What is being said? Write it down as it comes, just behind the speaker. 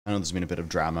I know there's been a bit of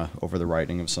drama over the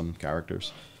writing of some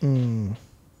characters. Mm.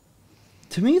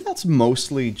 To me, that's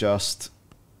mostly just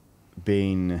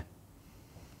been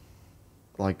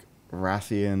like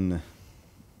Rathian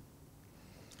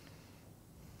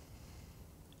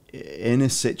in a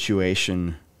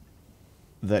situation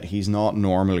that he's not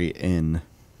normally in,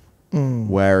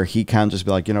 where he can't just be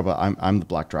like, but I'm the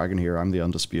Black Dragon here. I'm the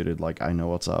undisputed. Like, I know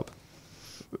what's up.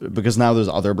 Because now there's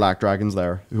other Black Dragons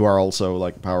there who are also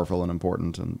like powerful and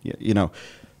important, and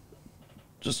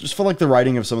just feel like the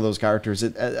writing of some of those characters,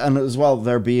 and as well,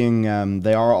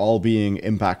 they are all being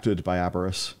impacted by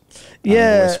Aberrus.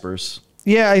 Yeah, and the Whispers.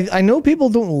 Yeah, I know people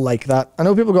don't like that. I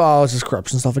know people go, "Oh, it's just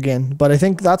corruption stuff again." But I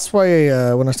think that's why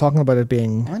when I was talking about it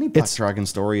being any Black Dragon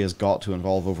story has got to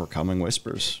involve overcoming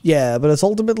Whispers. Yeah, but it's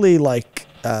ultimately like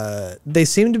they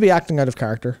seem to be acting out of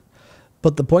character.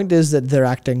 But the point is that they're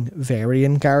acting very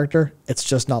in character. It's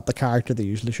just not the character they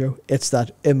usually show. It's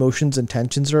that emotions and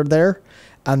tensions are there,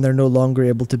 and they're no longer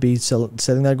able to be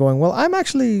sitting there going, "Well, I'm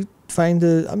actually fine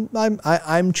to.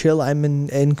 I'm chill. I'm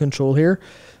in control here."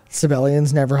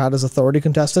 Sibelian's never had his authority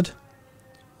contested.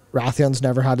 Rathion's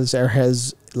never had his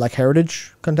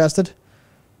heritage contested,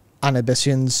 and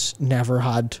Abyssian's never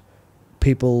had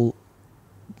people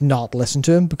not listen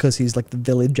to him because he's like the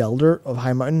village elder of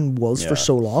High Mountain for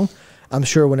so long. I'm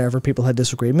sure whenever people had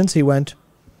disagreements, he went,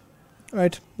 "All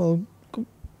right, well,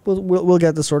 we'll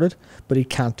get this sorted." But he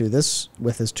can't do this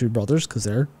with his two brothers because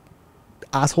they're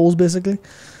assholes, basically.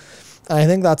 And I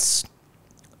think that's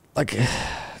like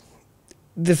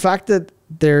the fact that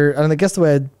they're, and I guess the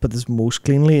way I'd put this most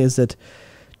cleanly is that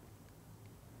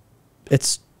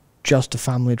it's just a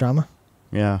family drama.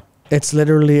 Yeah. It's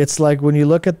literally, it's like when you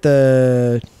look at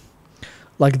the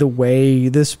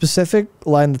specific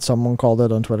line that someone called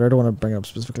out on Twitter, I don't want to bring it up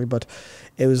specifically, but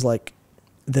it was like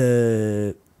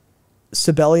the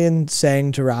Sibelian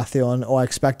saying to Rathion, "Oh, I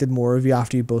expected more of you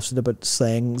after you boasted about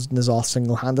slaying N'Zoth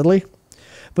single-handedly."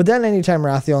 But then anytime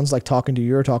Rathion's like talking to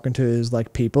you or talking to his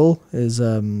like people, his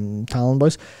Talon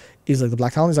boys, he's like the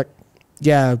Black Talon, he's like,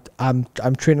 "Yeah, I'm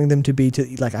training them to be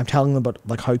I'm telling them about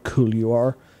like how cool you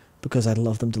are, because I'd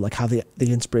love them to like have the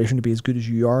inspiration to be as good as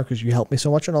you are because you helped me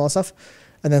so much," and all that stuff.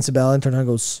 And then Sibelian turns around and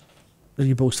goes,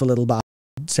 "You boastful little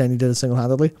bastard," saying he did it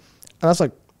single-handedly. And that's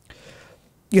like,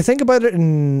 you think about it,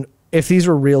 and if these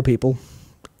were real people,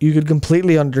 you could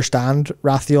completely understand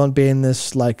Rathion being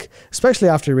this, like, especially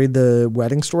after you read the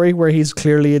wedding story where he's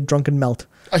clearly a drunken melt.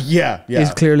 Yeah.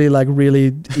 He's clearly like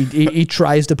really, he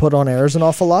tries to put on airs an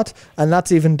awful lot. And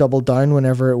that's even doubled down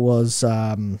whenever it was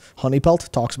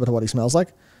Honeypelt talks about what he smells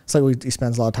like. It's like he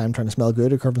spends a lot of time trying to smell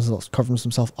good. He covers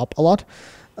himself up a lot.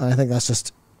 And I think that's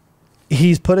just,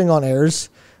 he's putting on airs,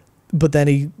 but then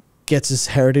he gets his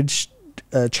heritage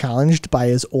challenged by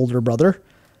his older brother.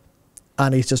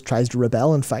 And he just tries to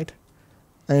rebel and fight.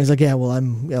 And he's like, "Yeah,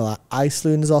 well, I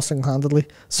slew N'Zoth single-handedly."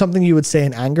 Something you would say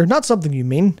in anger. Not something you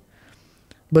mean,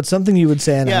 but something you would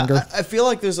say in anger. I feel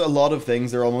like there's a lot of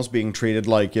things, they're almost being treated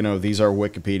like, these are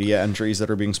Wikipedia entries that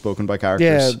are being spoken by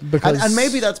characters. Yeah, because... And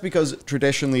maybe that's because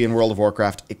traditionally in World of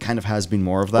Warcraft, it kind of has been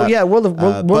more of that. Well, yeah, World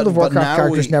of Warcraft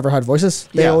characters never had voices.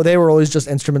 They were always just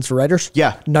instruments for writers.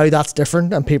 Yeah. Now that's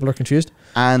different, and people are confused.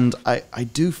 And I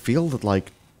do feel that,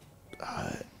 like...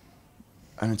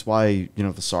 and it's why, the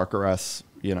Sarkarath,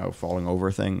 falling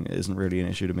over thing isn't really an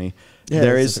issue to me. Yeah,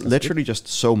 there is literally just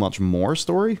so much more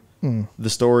story. The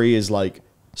story is like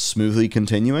smoothly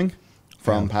continuing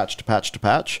from patch to patch to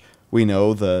patch. We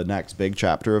know the next big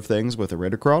chapter of things with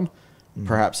Iridikron.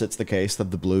 Perhaps it's the case that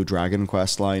the Blue Dragon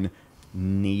questline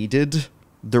needed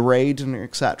the raid and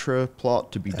etc.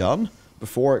 plot to be done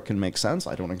before it can make sense.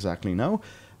 I don't exactly know.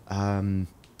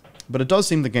 But it does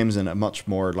seem the game's in a much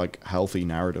more like healthy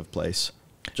narrative place.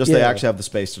 They actually have the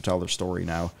space to tell their story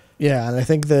now. Yeah, and I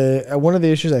think one of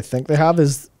the issues I think they have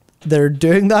is they're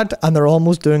doing that, and they're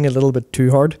almost doing it a little bit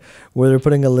too hard, where they're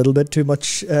putting a little bit too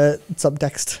much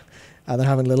subtext, and they're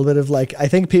having a little bit of like, I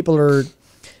think people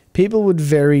would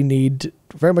very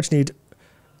much need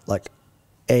like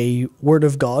a word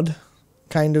of God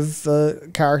kind of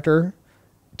character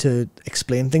to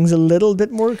explain things a little bit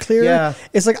more clearly. Yeah.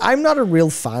 It's like, I'm not a real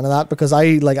fan of that because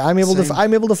I'm able to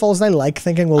follow, and I like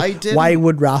thinking, well, why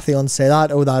would Rathion say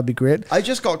that? Oh, that'd be great. I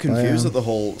just got confused at the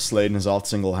whole slay N'Zoth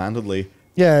single-handedly.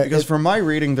 Yeah. Because from my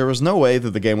reading, there was no way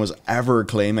that the game was ever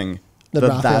claiming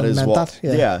that is what,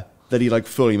 that he like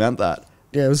fully meant that.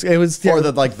 Yeah, it was or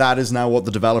that like that is now what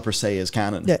the developers say is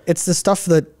canon. Yeah, it's the stuff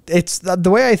the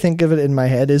way I think of it in my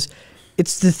head is,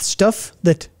 it's the stuff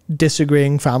that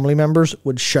disagreeing family members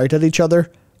would shout at each other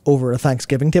over a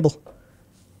Thanksgiving table.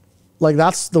 Like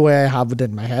that's the way I have it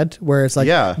in my head, where it's like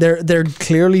Yeah. they're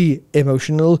clearly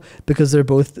emotional because they're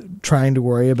both trying to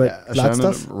worry about that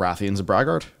stuff. Rathian's a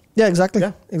braggart. Yeah, exactly.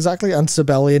 Yeah. Exactly. And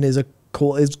Sibelian is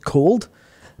cold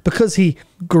because he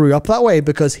grew up that way,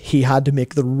 because he had to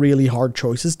make the really hard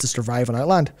choices to survive on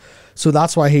Outland. So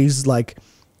that's why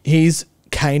he's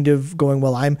kind of going,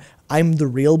 well, I'm the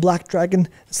real black dragon.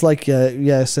 It's like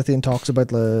Scythian talks about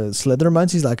the slither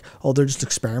mounts. He's like, oh, they're just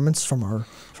experiments from our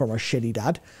shitty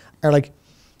dad. Or like,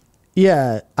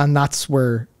 yeah, and that's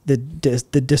where the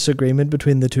disagreement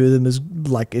between the two of them is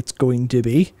like it's going to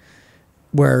be,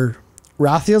 where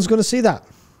Rathian's going to see that,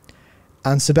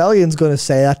 and Sibelian's going to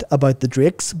say that about the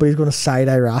Drakes, but he's going to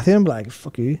side-eye Rathian and be like,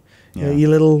 fuck you, you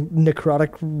little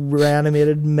necrotic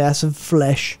reanimated mess of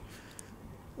flesh.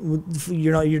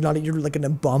 You're like an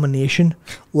abomination,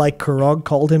 like Kurog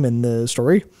called him in the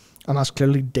story, and that's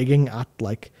clearly digging at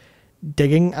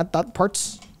that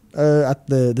parts, at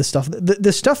the stuff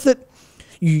that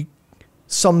you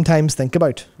sometimes think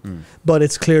about, but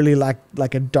it's clearly like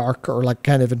a dark or like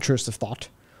kind of intrusive thought,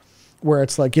 where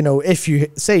it's like, if you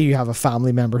say you have a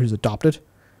family member who's adopted,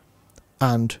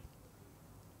 and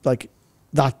like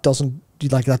that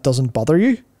doesn't bother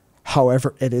you,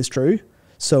 however, it is true.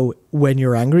 So when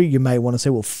you're angry, you might want to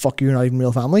say, well, fuck you, you're not even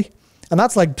real family. And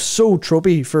that's like so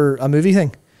tropey for a movie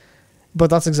thing. But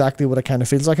that's exactly what it kind of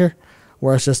feels like here.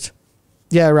 Where it's just,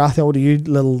 yeah, Rathian, what are you,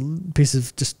 little piece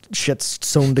of just shit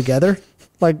sewn together?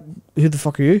 Like, who the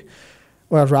fuck are you?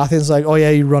 Whereas Rathian's like, oh yeah,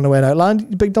 you run away in Outland,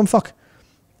 you big dumb fuck.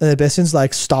 And the Abyssian's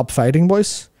like, stop fighting,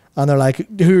 boys. And they're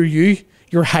like, who are you?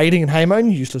 You're hiding in High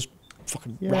Mountain, you useless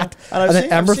fucking rat. And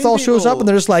then Emberthal shows up and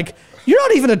they're just like, you're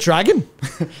not even a dragon.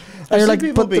 And you're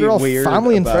like, but they're all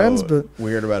family and friends. But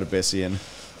weird about Abyssian.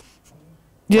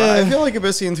 Yeah, I feel like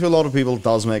Abyssian to a lot of people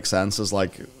does make sense as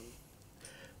like,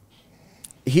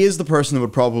 he is the person who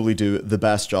would probably do the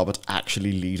best job at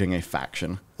actually leading a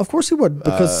faction. Of course he would,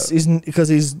 because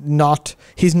he's not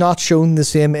shown the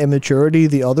same immaturity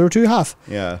the other two have.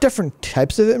 Yeah, different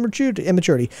types of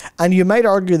immaturity, and you might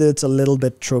argue that it's a little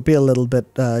bit tropey, a little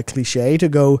bit cliche to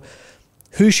go,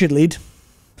 who should lead?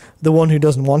 The one who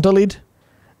doesn't want to lead.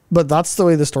 But that's the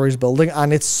way the story's building,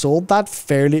 and it's sold that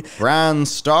fairly. Bran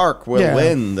Stark will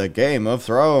win the Game of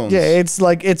Thrones. Yeah, it's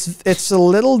like it's a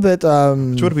little bit.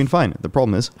 Which would have been fine. The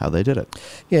problem is how they did it.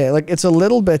 Yeah, like it's a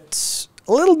little bit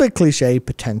cliche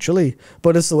potentially,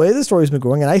 but it's the way the story's been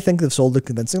going, and I think they've sold it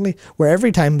convincingly. Where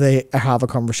every time they have a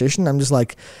conversation, I'm just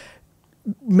like,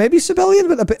 maybe Sibelian,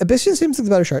 but Abyssian seems like the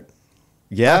better shot.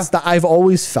 Yeah, I've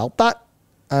always felt that,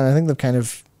 and I think they've kind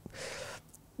of.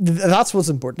 That's what's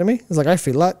important to me. It's like I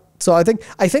feel that. So I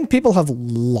think people have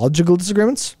logical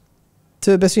disagreements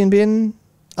to Abyssian being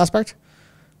aspect,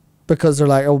 because they're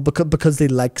like, oh, because they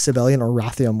like Sibelian or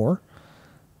Rathian more.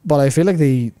 But I feel like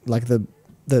the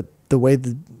way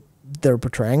that they're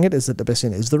portraying it is that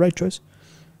Abyssian is the right choice,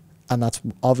 and that's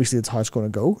obviously it's how it's going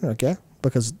to go. Like, yeah,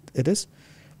 because it is,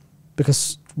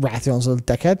 because Rathian's a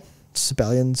dickhead,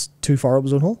 Sibelian's too far up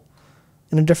his own hole,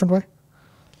 in a different way.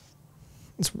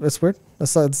 It's weird.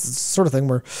 It's the sort of thing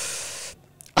where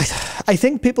I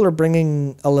think people are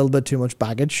bringing a little bit too much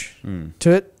baggage to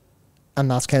it,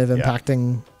 and that's kind of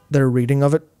impacting their reading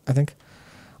of it, I think.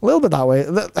 A little bit that way.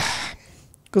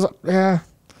 Because, I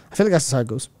feel like that's how it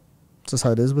goes. It's just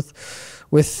how it is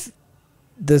with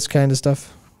this kind of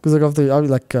stuff. Because there's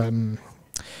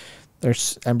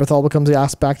Emberthal becomes the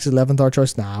aspect, 11th hour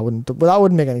choice. Nah, that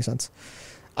wouldn't make any sense.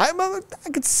 I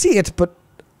could see it, but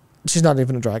she's not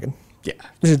even a dragon. Yeah,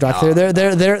 she's a dragon.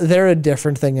 They're a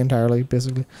different thing entirely,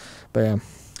 basically. But yeah,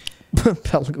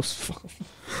 Pelagos.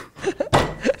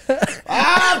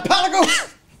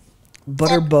 Pelagos!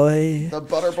 Butter boy. The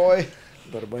butter boy.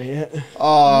 Butter boy. Yeah.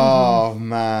 Oh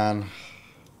man,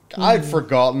 I'd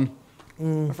forgotten.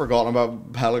 I'd forgotten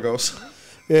about Pelagos.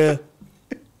 Yeah.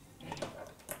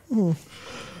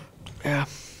 Yeah.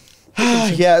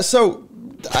 Yeah. So.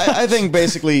 I think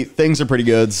basically things are pretty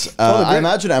good. I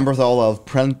imagine Emberthal will have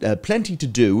plenty to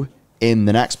do in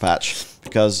the next patch,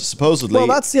 because supposedly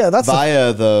that's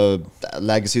via the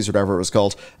legacies or whatever it was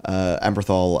called,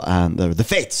 Emberthal and the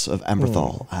fates of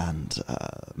Emberthal and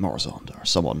Morozond are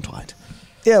somewhat entwined.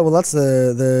 Yeah, well, that's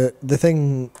the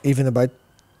thing even about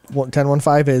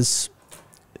 10.1.5 is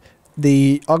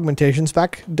the augmentation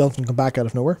spec doesn't come back out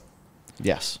of nowhere.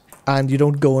 Yes. And you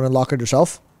don't go and unlock it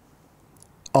yourself.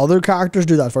 Other characters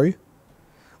do that for you,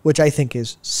 which I think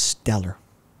is stellar,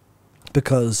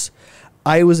 because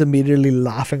I was immediately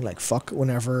laughing like fuck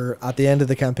whenever at the end of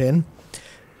the campaign,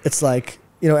 it's like,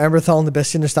 Emberthal and the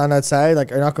Abyssian are standing outside,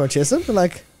 like, are you not going to chase him? They're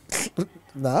like,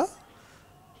 nah,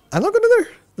 I'm not going to there.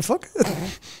 The fuck?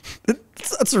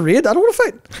 That's a raid. I don't want to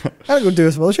fight. I gotta go do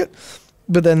some other shit.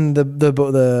 But then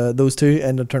those two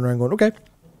end up turning around going, okay,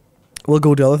 we'll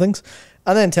go do other things.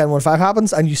 And then 10.1.5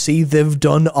 happens, and you see they've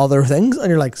done other things, and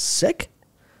you're like, sick.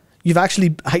 You've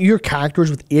actually, your characters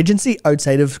with agency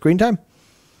outside of screen time,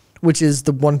 which is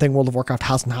the one thing World of Warcraft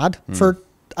hasn't had for,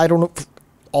 I don't know,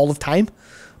 all of time,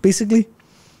 basically.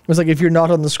 It was like, if you're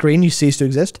not on the screen, you cease to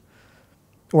exist.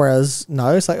 Whereas now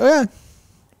it's like, oh yeah,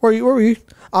 where were you?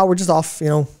 Oh, we're just off,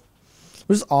 we're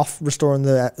just off restoring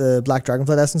the Black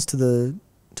Dragonflight essence to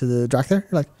the Drac there.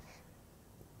 You're like,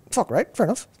 fuck, right, fair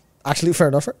enough. Actually, fair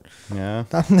enough. Right? Yeah.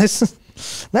 Nice.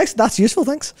 That's useful,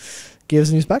 thanks. Gave us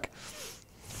a new spec.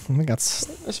 I think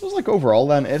that's... I suppose, like, overall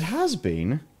then, it has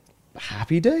been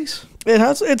happy days. It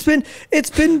has. It's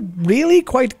been really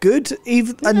quite good.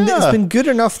 And it's been good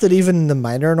enough that even the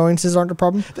minor annoyances aren't a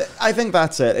problem. I think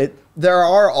that's it. There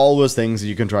are always things that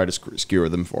you can try to skewer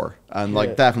them for. And,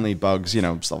 like, definitely bugs,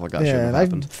 stuff like that shouldn't have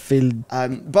happened. I feel...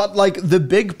 but, like, the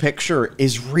big picture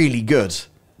is really good.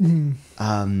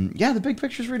 The big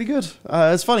picture is really good.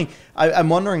 It's funny. I'm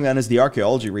wondering then, is the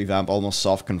archaeology revamp almost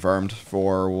soft confirmed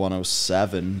for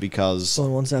 107 because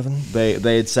 117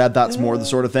 they had said that's more the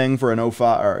sort of thing for an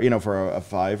 05 or for a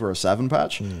 5 or a 7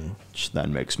 patch, which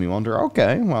then makes me wonder.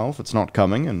 Okay, well, if it's not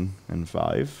coming in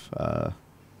 5, will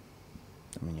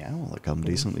it come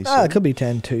decently soon? It could be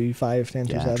 10.2, 5, 10.2,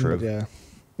 7. True.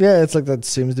 Yeah, it's like that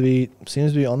seems to be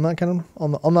on that kind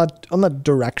of on that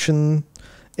direction.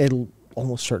 It'll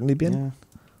almost certainly be in. Yeah.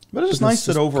 But it's just nice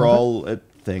that overall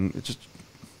it's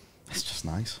just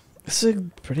nice. It's a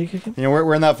pretty good game.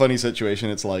 We're in that funny situation.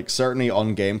 It's like, certainly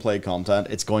on gameplay content,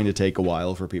 it's going to take a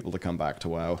while for people to come back to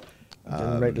WoW.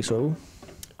 Rightly so.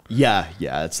 Yeah.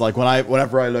 It's like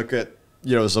whenever I look at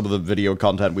some of the video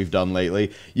content we've done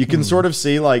lately, you can sort of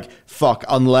see like, fuck,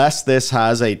 unless this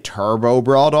has a turbo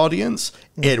broad audience,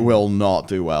 it will not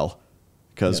do well.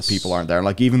 Because people aren't there.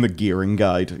 Like, even the gearing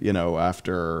guide,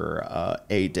 after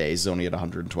 8 days is only at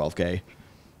 112k.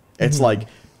 It's like,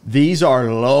 these are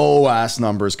low-ass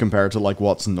numbers compared to, like,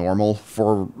 what's normal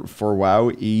for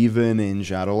WoW, even in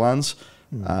Shadowlands.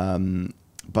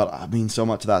 But, I mean, so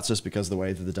much of that's just because of the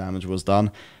way that the damage was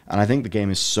done. And I think the game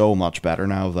is so much better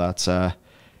now that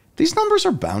these numbers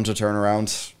are bound to turn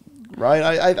around, right?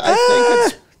 I think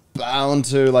it's bound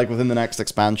to, like, within the next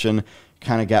expansion,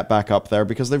 kind of get back up there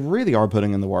because they really are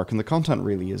putting in the work and the content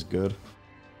really is good.